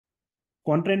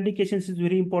Contraindications is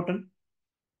very important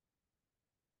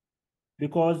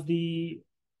because the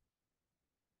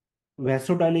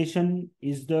vasodilation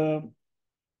is the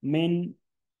main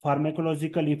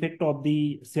pharmacological effect of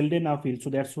the sildenafil. So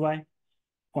that's why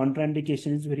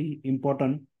contraindication is very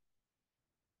important.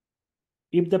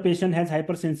 If the patient has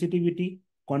hypersensitivity,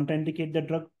 contraindicate the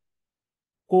drug.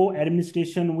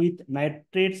 Co-administration with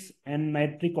nitrates and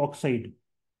nitric oxide,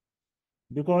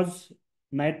 because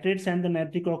nitrates and the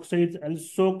nitric oxides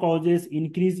also causes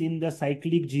increase in the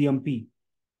cyclic GMP.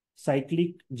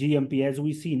 Cyclic GMP, as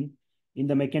we seen in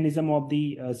the mechanism of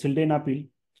the sildenafil,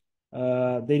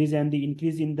 there is the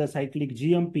increase in the cyclic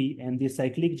GMP, and the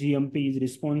cyclic GMP is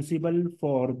responsible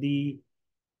for the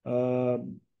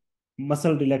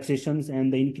muscle relaxations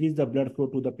and the increase the blood flow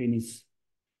to the penis.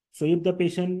 So if the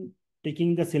patient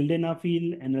taking the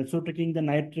sildenafil and also taking the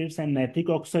nitrates and nitric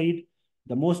oxide,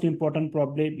 the most important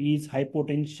problem is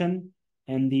hypotension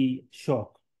and the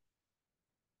shock.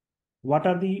 What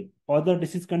are the other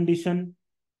disease condition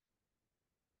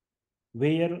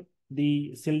where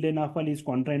the sildenafil is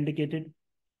contraindicated?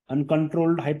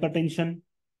 Uncontrolled hypertension,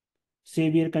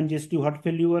 severe congestive heart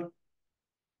failure,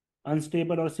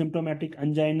 unstable or symptomatic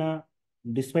angina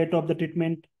despite of the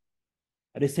treatment,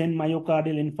 recent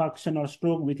myocardial infarction or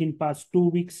stroke within past 2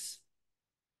 weeks,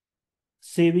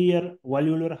 severe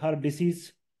valvular heart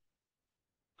disease,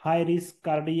 high risk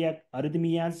cardiac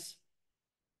arrhythmias,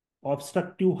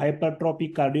 obstructive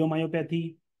hypertrophic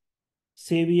cardiomyopathy,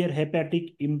 severe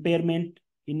hepatic impairment.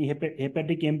 In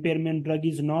hepatic impairment, drug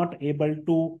is not able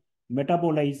to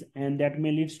metabolize, and that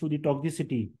may lead to the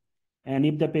toxicity. And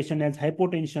if the patient has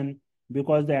hypotension,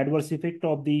 because the adverse effect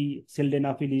of the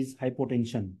sildenafil is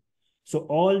hypotension. So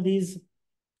all these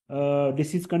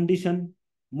disease condition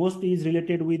mostly is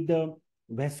related with the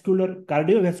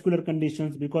cardiovascular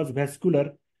conditions, because in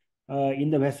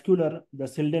the vascular, the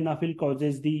sildenafil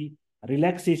causes the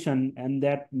relaxation, and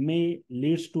that may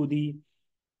leads to the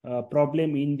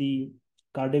problem in the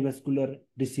cardiovascular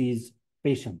disease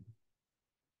patient.